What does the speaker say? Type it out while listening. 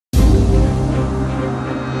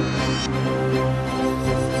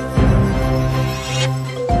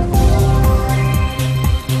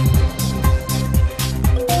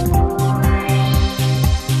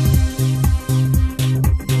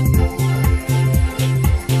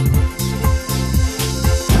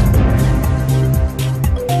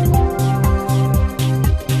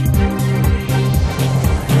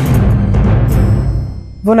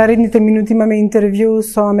Во наредните минути имаме интервју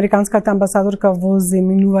со американската амбасадорка во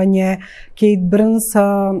земјинување Кејт Брнз.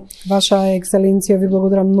 Ваша екселенција, ви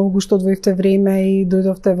благодарам многу што одвоивте време и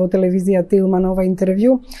дојдовте во телевизија Телма на ова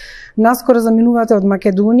интервју. Наскоро заминувате од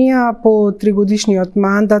Македонија по 3-годишниот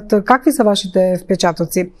мандат. Какви се вашите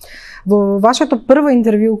впечатоци? Во вашето прво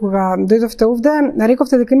интервју кога дојдовте овде,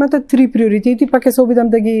 рековте дека имате 3 приоритети, па ќе се обидам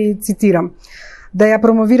да ги цитирам. Да ја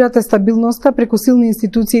промовирате стабилноста преку силни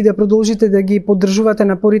институции и да продолжите да ги поддржувате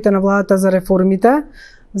напорите на владата за реформите,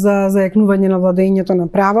 за зајакнување на владењето на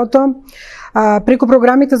правото, преку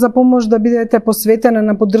програмите за помош да бидете посветена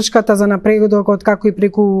на поддршката за напредокот, како и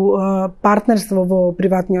преку партнерство во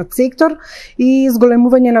приватниот сектор и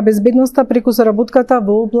зголемување на безбедноста преку соработката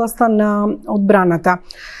во областа на одбраната.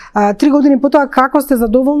 3 години потоа, како сте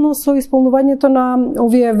задоволни со исполнувањето на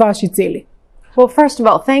овие ваши цели? Well, first of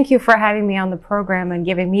all, thank you for having me on the program and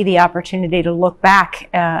giving me the opportunity to look back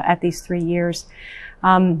at these 3 years.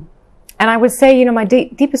 And I would say, you know, my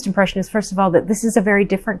deepest impression is, first of all, that this is a very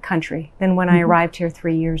different country than when I arrived here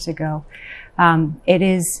 3 years ago. It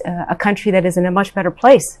is a country that is in a much better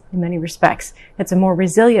place in many respects. It's a more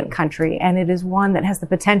resilient country, and it is one that has the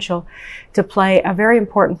potential to play a very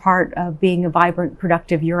important part of being a vibrant,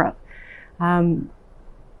 productive Europe.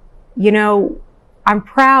 You know, I'm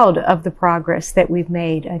proud of the progress that we've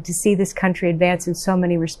made to see this country advance in so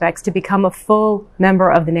many respects, to become a full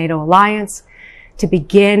member of the NATO alliance, to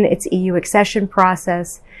begin its EU accession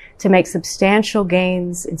process, to make substantial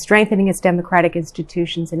gains in strengthening its democratic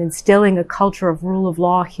institutions and instilling a culture of rule of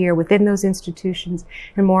law here within those institutions,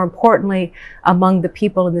 and more importantly, among the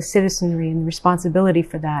people and the citizenry and the responsibility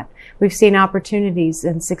for that. We've seen opportunities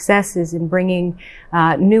and successes in bringing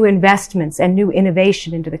new investments and new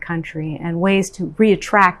innovation into the country and ways to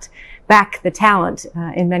reattract back the talent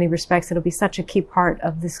in many respects that'll be such a key part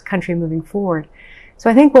of this country moving forward. So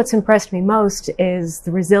I think what's impressed me most is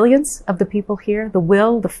the resilience of the people here, the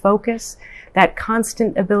will, the focus, that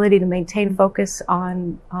constant ability to maintain focus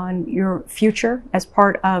on your future as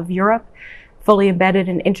part of Europe, fully embedded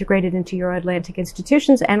and integrated into Euro-Atlantic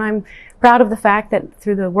institutions. And I'm proud of the fact that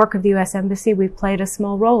through the work of the U.S. Embassy, we've played a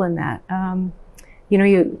small role in that. You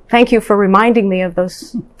know, thank you for reminding me of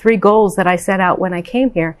those 3 goals that I set out when I came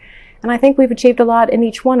here. And I think we've achieved a lot in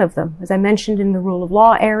each one of them. As I mentioned, in the rule of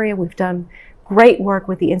law area, we've done great work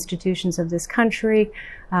with the institutions of this country,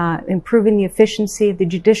 improving the efficiency of the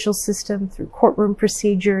judicial system through courtroom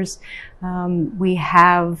procedures. We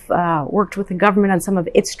have worked with the government on some of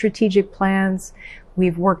its strategic plans.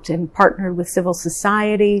 We've worked and partnered with civil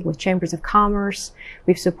society, with chambers of commerce.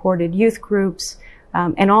 We've supported youth groups.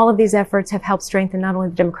 And all of these efforts have helped strengthen not only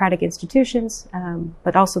the democratic institutions,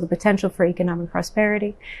 but also the potential for economic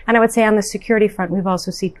prosperity. And I would say on the security front, we've also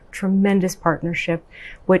seen tremendous partnership,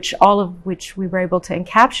 all of which we were able to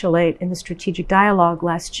encapsulate in the strategic dialogue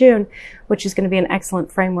last June, which is going to be an excellent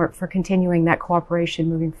framework for continuing that cooperation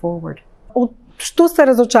moving forward. Што сте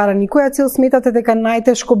разочарани? Која цел сметате дека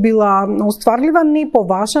најтешко била остварлива, не по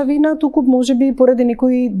ваша вина, туку можеби поради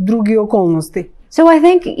некои други околности? So I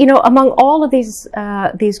think, you know, among all of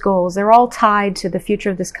these goals, they're all tied to the future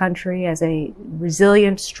of this country as a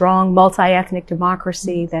resilient, strong, multi-ethnic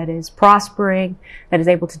democracy that is prospering, that is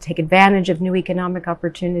able to take advantage of new economic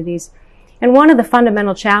opportunities. And one of the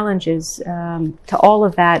fundamental challenges to all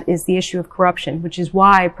of that is the issue of corruption, which is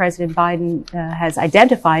why President Biden has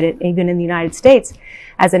identified it, even in the United States,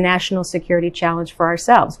 as a national security challenge for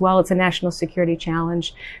ourselves. Well, it's a national security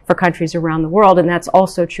challenge for countries around the world, and that's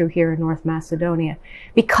also true here in North Macedonia,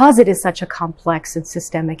 because it is such a complex and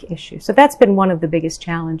systemic issue. So that's been one of the biggest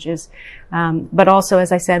challenges, but also,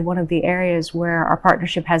 as I said, one of the areas where our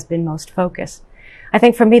partnership has been most focused. I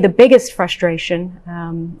think for me, the biggest frustration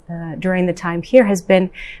during the time here has been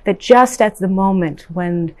that just at the moment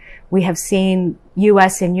when we have seen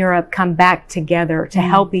U.S. and Europe come back together to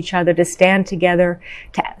help each other, to stand together,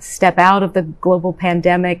 to step out of the global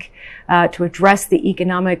pandemic, to address the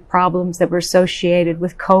economic problems that were associated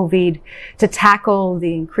with COVID, to tackle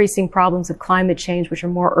the increasing problems of climate change, which are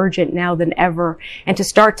more urgent now than ever, and to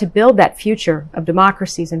start to build that future of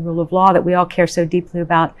democracies and rule of law that we all care so deeply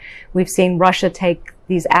about. We've seen Russia take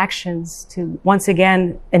these actions to once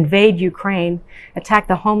again invade Ukraine, attack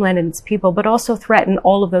the homeland and its people, but also threaten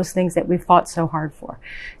all of those things that we've fought so hard for.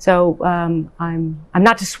 So I'm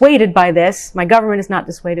not dissuaded by this. My government is not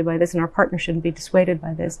dissuaded by this, and our partner shouldn't be dissuaded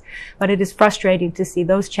by this. But it is frustrating to see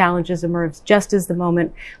those challenges emerge just as the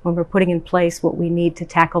moment when we're putting in place what we need to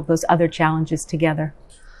tackle those other challenges together.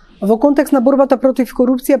 Во контекст на борбата против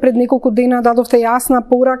корупција, пред неколку дена дадовте јасна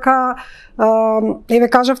порака. Еве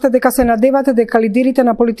кажавте дека се надевате дека лидерите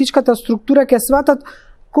на политичката структура ќе сватат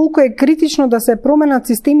колку е критично да се променат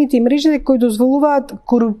системите и мрежите кои дозволуваат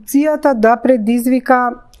корупцијата да предизвика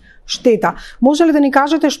штета. Може ли да ни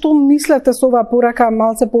кажете што мислите со оваа порака,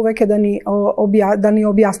 малце повеќе да ни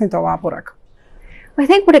објасните оваа порака? I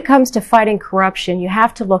think when it comes to fighting corruption, you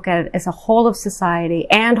have to look at it as a whole of society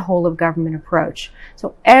and whole of government approach.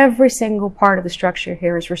 So every single part of the structure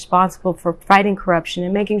here is responsible for fighting corruption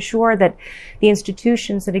and making sure that the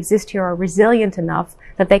institutions that exist here are resilient enough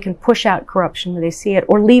that they can push out corruption when they see it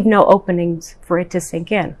or leave no openings for it to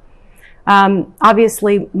sink in.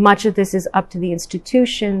 Obviously, much of this is up to the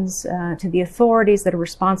institutions, to the authorities that are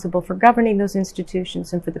responsible for governing those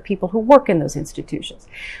institutions and for the people who work in those institutions.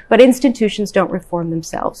 But institutions don't reform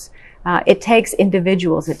themselves. It takes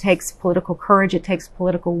individuals, it takes political courage, it takes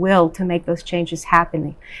political will to make those changes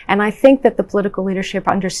happening. And I think that the political leadership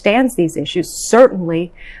understands these issues.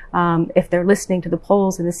 Certainly, if they're listening to the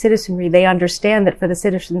polls and the citizenry, they understand that for the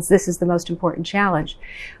citizens, this is the most important challenge.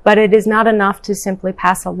 But it is not enough to simply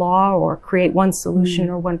pass a law or create one solution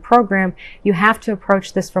or one program. You have to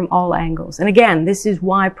approach this from all angles. And again, this is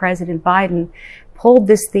why President Biden pulled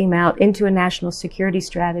this theme out into a national security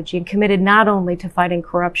strategy and committed not only to fighting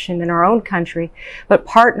corruption in our own country, but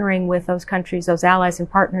partnering with those countries, those allies and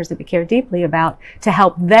partners that we care deeply about to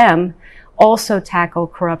help them also tackle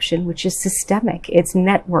corruption, which is systemic. It's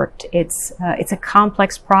networked. It's a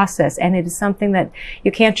complex process, and it is something that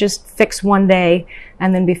you can't just fix one day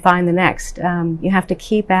and then be fine the next. You have to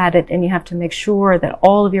keep at it, and you have to make sure that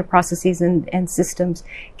all of your processes and systems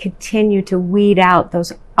continue to weed out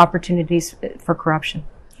those opportunities for corruption.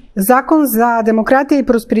 Закон за демократија и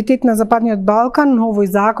просперитет на Западниот Балкан, овој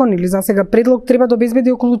закон или за сега предлог треба да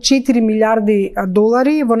обезбеди околу 4 милиарди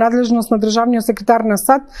долари во надлежност на државниот секретар на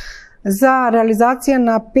САД за реализација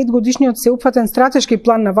на 5-годишниот сеопфатен стратешки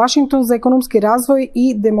план на Вашингтон за економски развој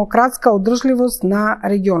и демократска одржливост на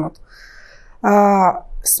регионот.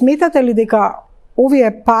 Сметате ли дека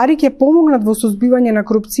овие пари ќе помогнат во сузбивање на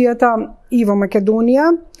корупцијата и во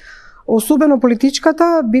Македонија, особено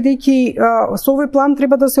политичката, бидејќи со овој план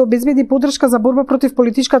треба да се обезбеди поддршка за борба против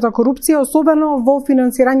политичката корупција, особено во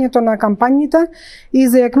финансирањето на кампањите и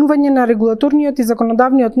зајакнување на регулаторниот и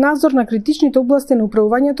законодавниот надзор на критичните области на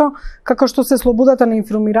управувањето, како што се слободата на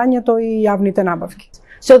информирањето и јавните набавки.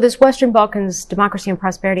 So this Western Balkans Democracy and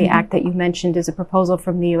Prosperity Act that you mentioned is a proposal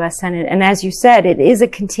from the U.S. Senate. And as you said, it is a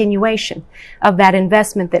continuation of that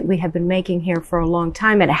investment that we have been making here for a long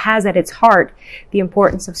time. It has at its heart the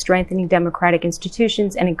importance of strengthening democratic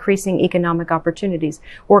institutions and increasing economic opportunities,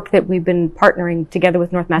 work that we've been partnering together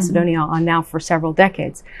with North Macedonia on now for several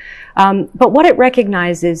decades. But what it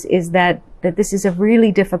recognizes is that this is a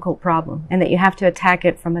really difficult problem and that you have to attack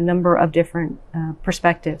it from a number of different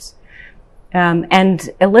perspectives. And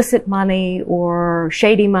illicit money or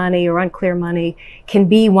shady money or unclear money can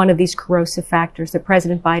be one of these corrosive factors that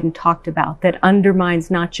President Biden talked about that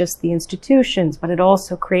undermines not just the institutions, but it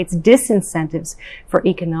also creates disincentives for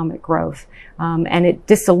economic growth. And it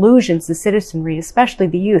disillusions the citizenry, especially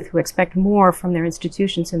the youth, who expect more from their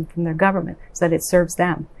institutions and from their government so that it serves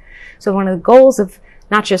them. So one of the goals of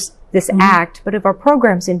not just this act, but of our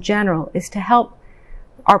programs in general, is to help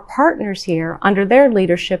our partners here, under their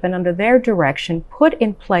leadership and under their direction, put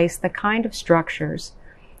in place the kind of structures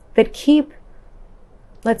that keep,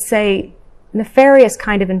 let's say, nefarious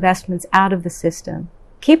kind of investments out of the system.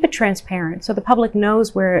 Keep it transparent so the public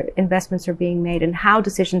knows where investments are being made and how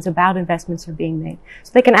decisions about investments are being made,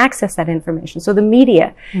 so they can access that information, so the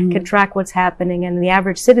media can track what's happening and the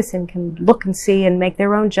average citizen can look and see and make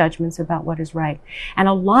their own judgments about what is right. And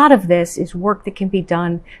a lot of this is work that can be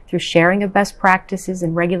done through sharing of best practices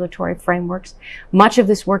and regulatory frameworks. Much of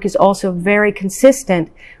this work is also very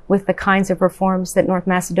consistent with the kinds of reforms that North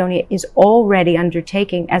Macedonia is already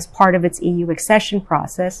undertaking as part of its EU accession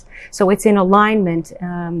process. So it's in alignment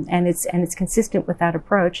and it's consistent with that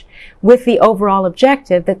approach, with the overall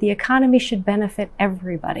objective that the economy should benefit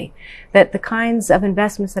everybody, that the kinds of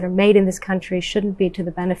investments that are made in this country shouldn't be to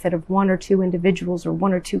the benefit of one or two individuals or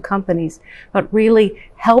one or two companies, but really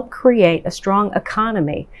help create a strong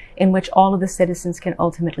economy in which all of the citizens can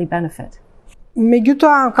ultimately benefit.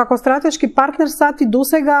 Меѓутоа, како стратешки партнер САД и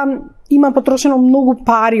досега има потрошено многу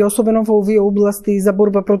пари, особено во овие области за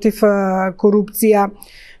борба против корупција,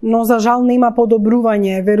 но за жал нема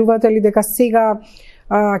подобрување. Верувате ли дека сега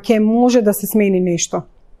ќе може да се смени нешто?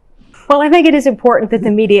 Well, I think it is important that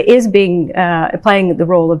the media is playing the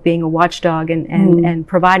role of being a watchdog and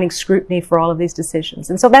providing scrutiny for all of these decisions.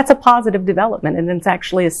 And so that's a positive development, and it's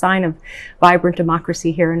actually a sign of vibrant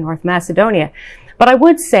democracy here in North Macedonia. But I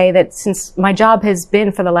would say that since my job has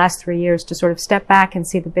been for the last 3 years to sort of step back and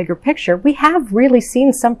see the bigger picture, we have really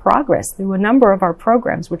seen some progress through a number of our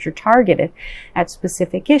programs which are targeted at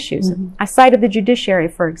specific issues. I cited the judiciary,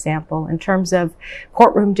 for example, in terms of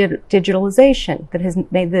courtroom digitalization that has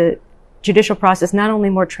made the judicial process not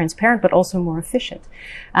only more transparent but also more efficient.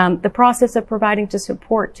 The process of providing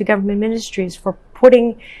support to government ministries for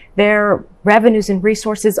putting their revenues and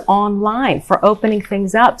resources online, for opening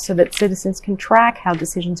things up so that citizens can track how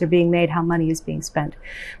decisions are being made, how money is being spent.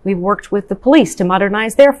 We've worked with the police to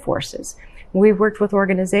modernize their forces. We've worked with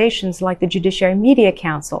organizations like the Judiciary Media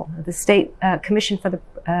Council, the State Commission for the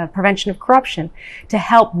Prevention of Corruption, to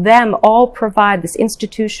help them all provide this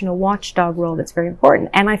institutional watchdog role that's very important.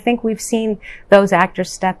 And I think we've seen those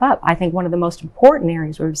actors step up. I think one of the most important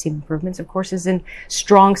areas where we've seen improvements, of course, is in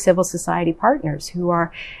strong civil society partners who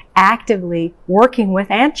are actively working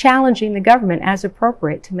with and challenging the government as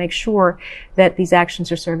appropriate to make sure that these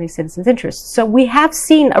actions are serving citizens' interests. So we have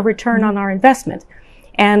seen a return on our investment.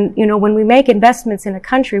 And, you know, when we make investments in a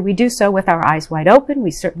country, we do so with our eyes wide open.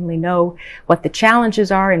 We certainly know what the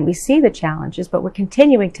challenges are and we see the challenges, but we're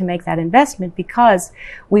continuing to make that investment because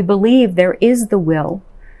we believe there is the will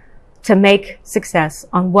to make success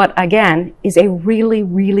on what, again, is a really,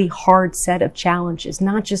 really hard set of challenges,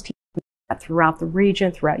 not just here, throughout the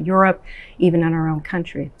region, throughout Europe, even in our own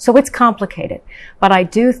country. So it's complicated. But I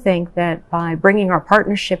do think that by bringing our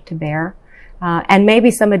partnership to bear, and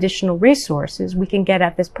maybe some additional resources, we can get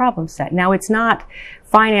at this problem set. Now, it's not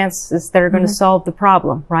finances that are going to solve the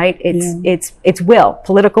problem, right? It's will,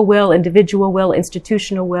 political will, individual will,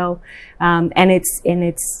 institutional will, and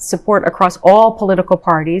it's support across all political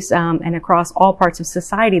parties and across all parts of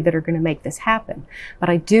society that are going to make this happen.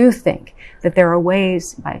 But I do think that there are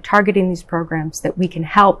ways, by targeting these programs, that we can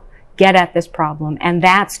help get at this problem, and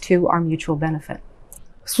that's to our mutual benefit.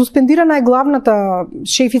 Суспендирана е главната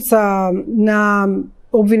шефица на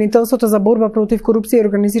обвинителството за борба против корупција и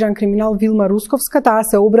организиран криминал Вилма Русковска. Таа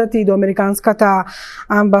се обрати до американската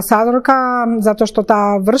амбасадорка затоа што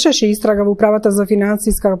таа вршеше истрага во управата за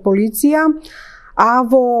финансиска полиција, а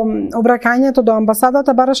во обраќањето до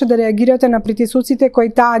амбасадата бараше да реагирате на притисоците кои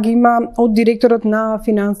таа ги има од директорот на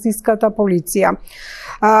финансиската полиција.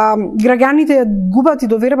 Граѓаните губат и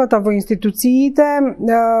довербата во институциите.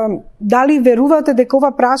 Дали верувате дека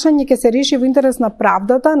ова прашање ќе се реши во интерес на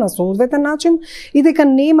правдата на соодветен начин и дека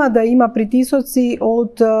нема да има притисоци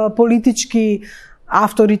од политички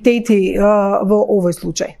авторитети во овој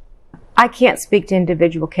случај? I can't speak to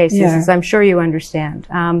individual cases, as I'm sure you understand.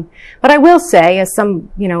 But I will say, as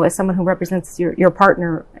someone who represents your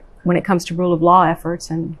partner when it comes to rule of law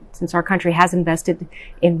efforts, and since our country has invested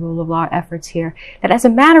in rule of law efforts here, that as a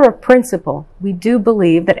matter of principle, we do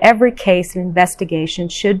believe that every case and investigation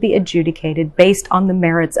should be adjudicated based on the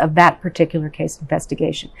merits of that particular case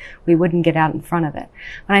investigation. We wouldn't get out in front of it.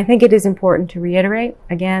 And I think it is important to reiterate,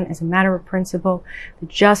 again, as a matter of principle, the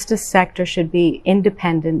justice sector should be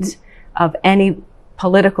independent of any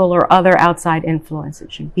political or other outside influence.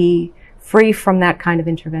 It should be free from that kind of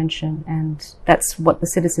intervention, and that's what the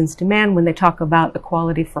citizens demand when they talk about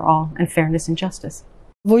equality for all and fairness and justice.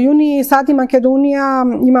 Во јуни САД и Македонија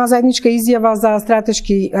има заедничка изјава за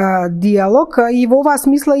стратешки диалог и во оваа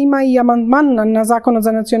смисла има и амандман на Законот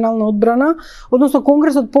за национална одбрана, односно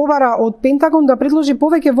Конгресот побара од Пентагон да предложи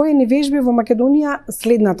повеќе воени вежби во Македонија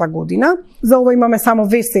следната година. За ова имаме само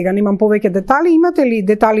вест сега, немам повеќе детали. Имате ли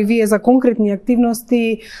детали вие за конкретни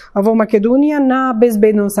активности во Македонија на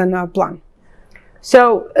безбедносен план?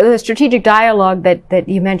 So the strategic dialogue that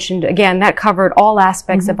you mentioned, again, that covered all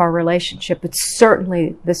aspects of our relationship, but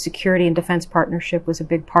certainly the security and defense partnership was a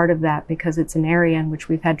big part of that because it's an area in which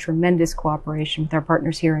we've had tremendous cooperation with our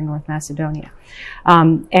partners here in North Macedonia.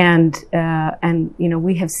 And you know,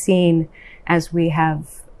 we have seen, as we have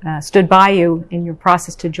stood by you in your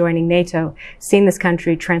process to joining NATO, seen this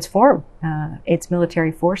country transform its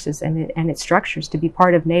military forces and its structures to be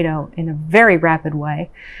part of NATO in a very rapid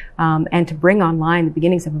way, and to bring online the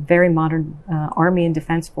beginnings of a very modern army and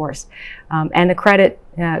defense force. And the credit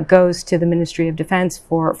goes to the Ministry of Defense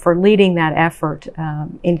for leading that effort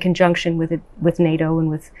in conjunction with NATO and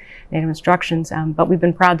with NATO instructions, but we've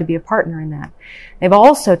been proud to be a partner in that. They've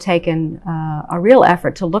also taken a real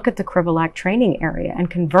effort to look at the Krivolak training area and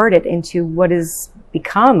convert it into what has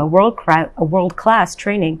become a world-class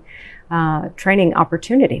training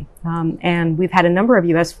opportunity. And we've had a number of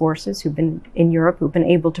U.S. forces who've been in Europe who've been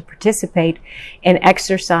able to participate in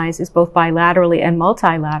exercises both bilaterally and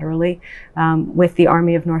multilaterally with the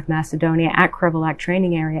Army of North Macedonia at Krivolak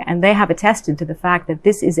training area. And they have attested to the fact that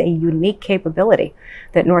this is a unique capability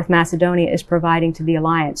that North Macedonia is providing to the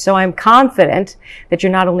alliance. So I'm confident that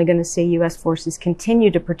you're not only going to see U.S. forces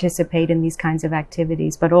continue to participate in these kinds of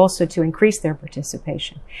activities, but also to increase their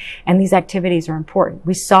participation. And these activities are important.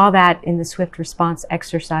 We saw that in the swift response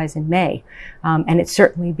exercise in May, and it's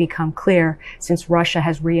certainly become clear since Russia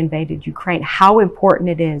has reinvaded Ukraine how important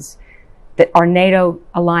it is that our NATO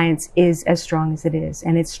alliance is as strong as it is.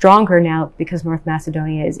 And it's stronger now because North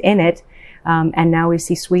Macedonia is in it. And now we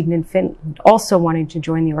see Sweden and Finland also wanting to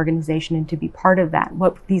join the organization and to be part of that.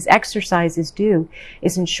 What these exercises do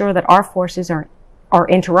is ensure that our forces are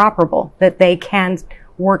interoperable, that they can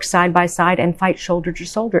work side by side and fight shoulder to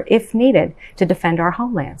shoulder if needed to defend our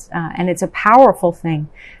homelands. And it's a powerful thing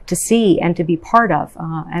to see and to be part of.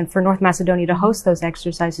 And for North Macedonia to host those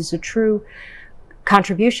exercises is a true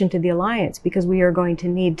contribution to the alliance, because we are going to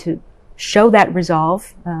need to show that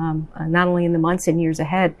resolve, not only in the months and years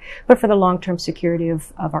ahead, but for the long-term security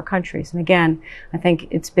of our countries. And again, I think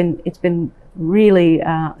it's been really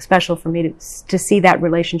special for me to see that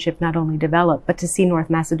relationship not only develop, but to see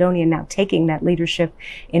North Macedonia now taking that leadership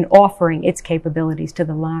in offering its capabilities to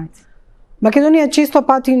the alliance. Македонија често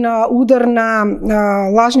пати на удар на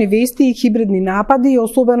лажни вести и хибридни напади,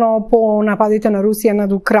 особено по нападите на Русија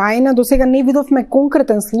над Украина. До сега не видовме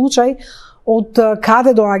конкретен случај од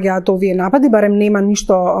каде доаѓаат овие напади, барем нема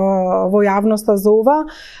ништо во јавноста за ова.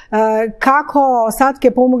 Како САД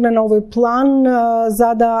ќе помогне на овој план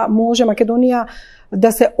за да може Македонија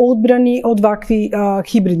да се одбрани од вакви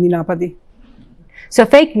хибридни напади? So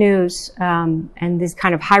fake news and these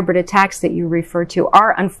kind of hybrid attacks that you refer to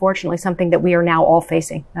are unfortunately something that we are now all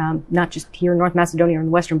facing, not just here in North Macedonia or in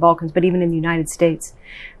the Western Balkans, but even in the United States.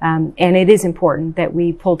 And it is important that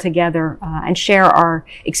we pull together and share our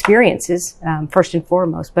experiences, first and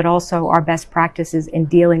foremost, but also our best practices in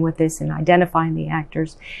dealing with this and identifying the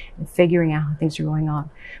actors and figuring out how things are going on.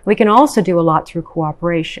 We can also do a lot through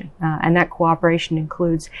cooperation, and that cooperation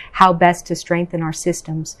includes how best to strengthen our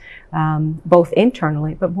systems, both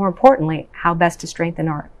internally, but more importantly, how best to strengthen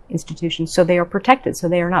our institutions so they are protected, so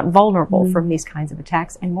they are not vulnerable from these kinds of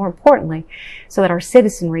attacks, and more importantly, so that our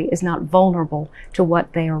citizenry is not vulnerable to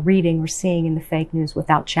what they are reading or seeing in the fake news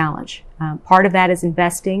without challenge. Part of that is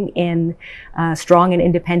investing in strong and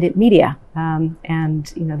independent media, and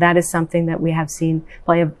that is something that we have seen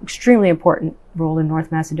play an extremely important role in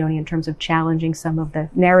North Macedonia in terms of challenging some of the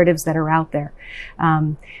narratives that are out there.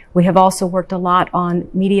 We have also worked a lot on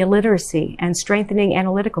media literacy and strengthening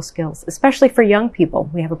analytical skills, especially for young people.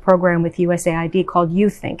 We have a program with USAID called You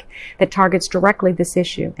Think that targets directly this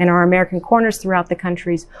issue. And our American corners throughout the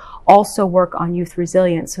countries also work on youth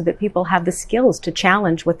resilience so that people have the skills to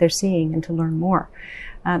challenge what they're seeing and to learn more.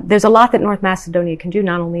 There's a lot that North Macedonia can do,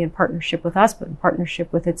 not only in partnership with us, but in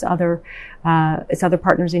partnership with its other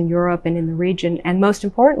partners in Europe and in the region. And most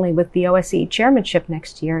importantly, with the OSCE chairmanship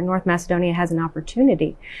next year, North Macedonia has an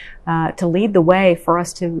opportunity to lead the way for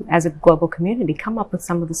us to, as a global community, come up with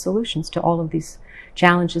some of the solutions to all of these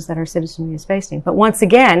challenges that our citizenry is facing. But once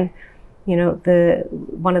again,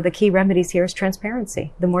 one of the key remedies here is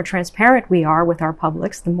transparency. The more transparent we are with our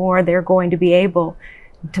publics, the more they're going to be able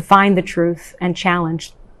to find the truth and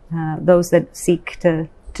challenge those that seek to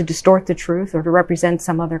distort the truth or to represent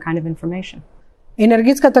some other kind of information.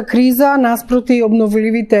 Енергетската криза наспроти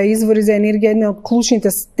обновливите извори за енергија е една од клучните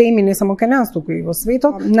теми не само кај нас, туку и во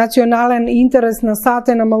светот. Национален интерес на САД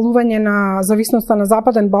е намалување на зависноста на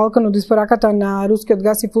Западен Балкан од испораката на рускиот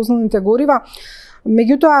газ и фосилните горива.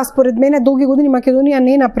 Меѓутоа, според мене, долги години Македонија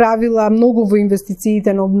не направила многу во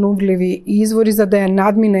инвестициите на обновливи извори за да ја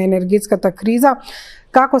надмине енергетската криза.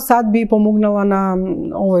 Како САД би помогнала на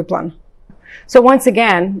овој план? So once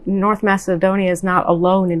again, North Macedonia is not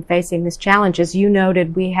alone in facing this challenge. As you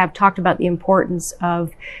noted, we have talked about the importance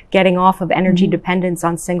of getting off of energy dependence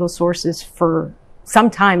on single sources for some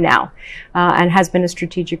time now, and has been a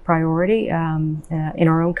strategic priority in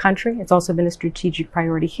our own country. It's also been a strategic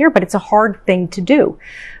priority here, but it's a hard thing to do.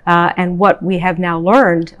 And what we have now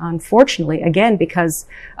learned, unfortunately, again, because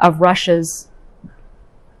of Russia's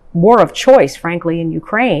war of choice, frankly, in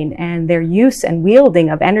Ukraine, and their use and wielding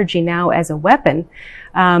of energy now as a weapon,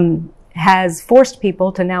 has forced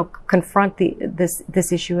people to now confront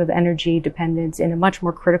this issue of energy dependence in a much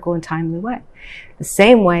more critical and timely way. The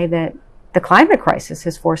same way that the climate crisis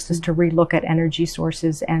has forced us to relook at energy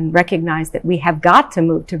sources and recognize that we have got to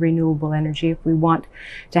move to renewable energy if we want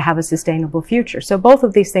to have a sustainable future. So both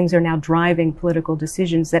of these things are now driving political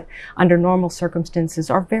decisions that under normal circumstances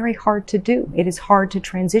are very hard to do. It is hard to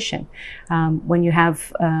transition when you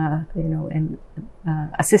have,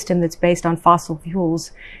 a system that's based on fossil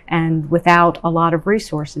fuels and without a lot of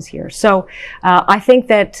resources here. So I think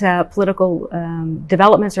that political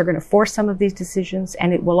developments are going to force some of these decisions,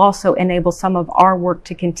 and it will also enable some of our work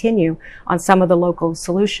to continue on some of the local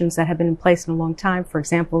solutions that have been in place in a long time. For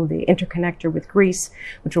example, the interconnector with Greece,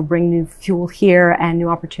 which will bring new fuel here and new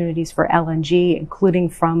opportunities for LNG, including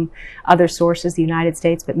from other sources, the United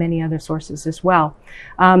States, but many other sources as well.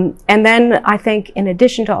 And then I think in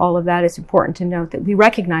addition to all of that, it's important to note that we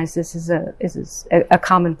recognize this is a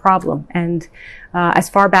common problem. And as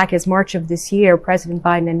far back as March of this year, President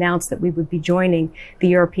Biden announced that we would be joining the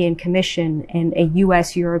European Commission in a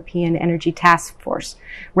U.S.-European energy task force,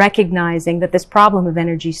 recognizing that this problem of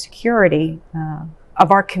energy security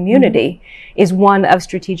of our community is one of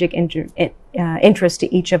strategic interest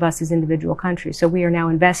to each of us as individual countries. So we are now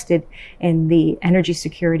invested in the energy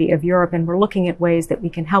security of Europe, and we're looking at ways that we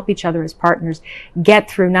can help each other as partners get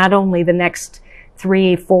through not only the next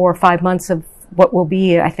 3, 4, 5 months of what will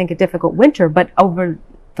be, I think, a difficult winter, but over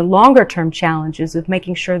the longer term challenges of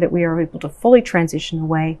making sure that we are able to fully transition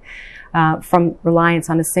away from reliance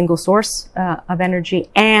on a single source of energy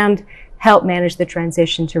and help manage the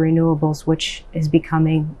transition to renewables, which is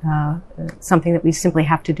becoming something that we simply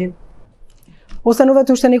have to do.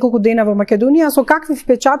 Останувате уште неколку дена во Македонија, со какви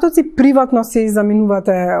впечатоци приватно се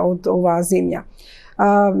заминувате од оваа земја?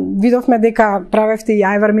 Видовме дека правевте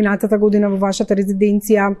јајвар минатата година во вашата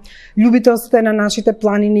резиденција, љубите сте на нашите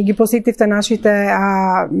планини, ги посетивте нашите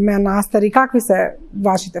манастири. Какви се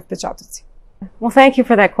вашите впечатоци? Well, thank you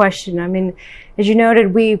for that question. I mean, as you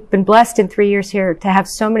noted, we've been blessed in 3 years here to have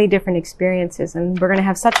so many different experiences, and we're going to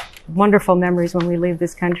have such wonderful memories when we leave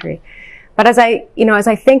this country. But as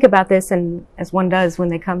I think about this, and as one does when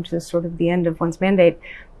they come to sort of the end of one's mandate,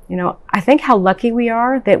 I think how lucky we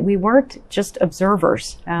are that we weren't just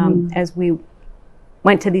observers as we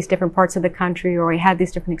went to these different parts of the country or we had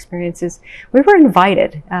these different experiences. We were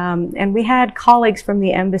invited, and we had colleagues from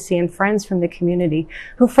the embassy and friends from the community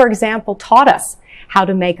who, for example, taught us how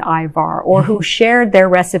to make ivar, or who shared their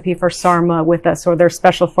recipe for sarma with us, or their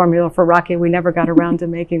special formula for raki. We never got around to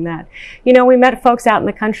making that. We met folks out in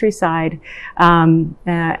the countryside,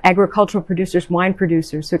 agricultural producers, wine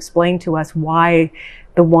producers, who explained to us why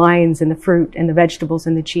the wines and the fruit and the vegetables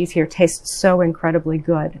and the cheese here taste so incredibly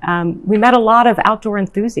good. We met a lot of outdoor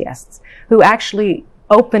enthusiasts who actually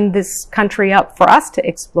opened this country up for us to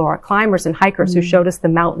explore, climbers and hikers who showed us the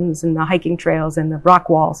mountains and the hiking trails and the rock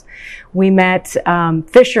walls. We met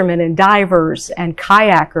fishermen and divers and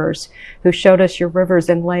kayakers who showed us your rivers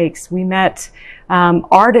and lakes. We met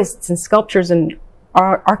artists and sculptors and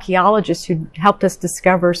archaeologists who helped us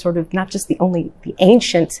discover sort of not just the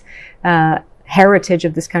ancient heritage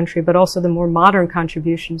of this country, but also the more modern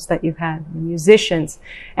contributions that you've had, the musicians.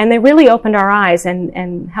 And they really opened our eyes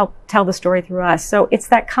and helped tell the story through us. So it's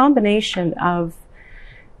that combination of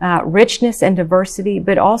richness and diversity,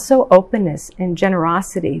 but also openness and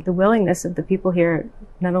generosity, the willingness of the people here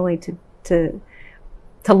not only to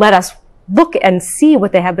let us look and see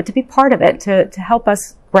what they have, but to be part of it, to help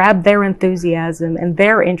us grab their enthusiasm and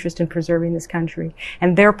their interest in preserving this country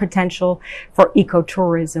and their potential for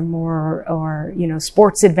ecotourism or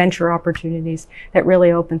sports adventure opportunities that really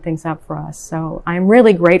open things up for us. So I'm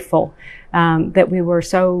really grateful that we were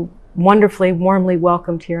so wonderfully, warmly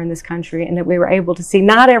welcomed here in this country, and that we were able to see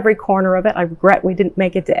not every corner of it. I regret we didn't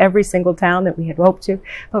make it to every single town that we had hoped to,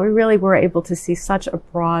 but we really were able to see such a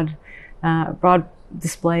broad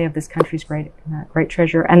display of this country's great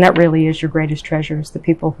treasure, and that really is your greatest treasure, is the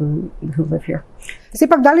people who live here.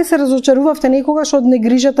 Сепак, дали се разочарувавте некогаш од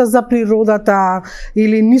негрижата за природата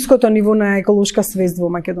или ниското ниво на еколошка свест во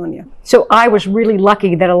Македонија? So I was really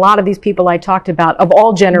lucky that a lot of these people I talked about, of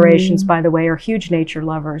all generations, by the way, are huge nature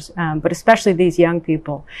lovers, but especially these young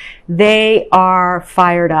people. They are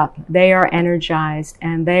fired up, they are energized,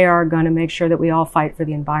 and they are going to make sure that we all fight for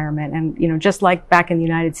the environment. And, just like back in the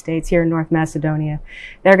United States, here in North Macedonia,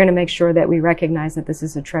 they're going to make sure that we recognize that this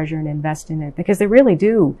is a treasure and invest in it, because they really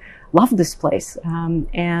do love this place.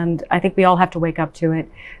 And I think we all have to wake up to it.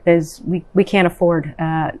 We can't afford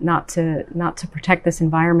not to protect this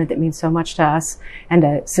environment that means so much to us and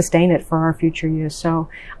to sustain it for our future use. So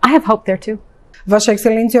I have hope there too. Ваша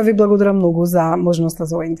екселенција, ви благодарам многу за можноста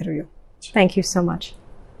за овој интервју. Thank you so much.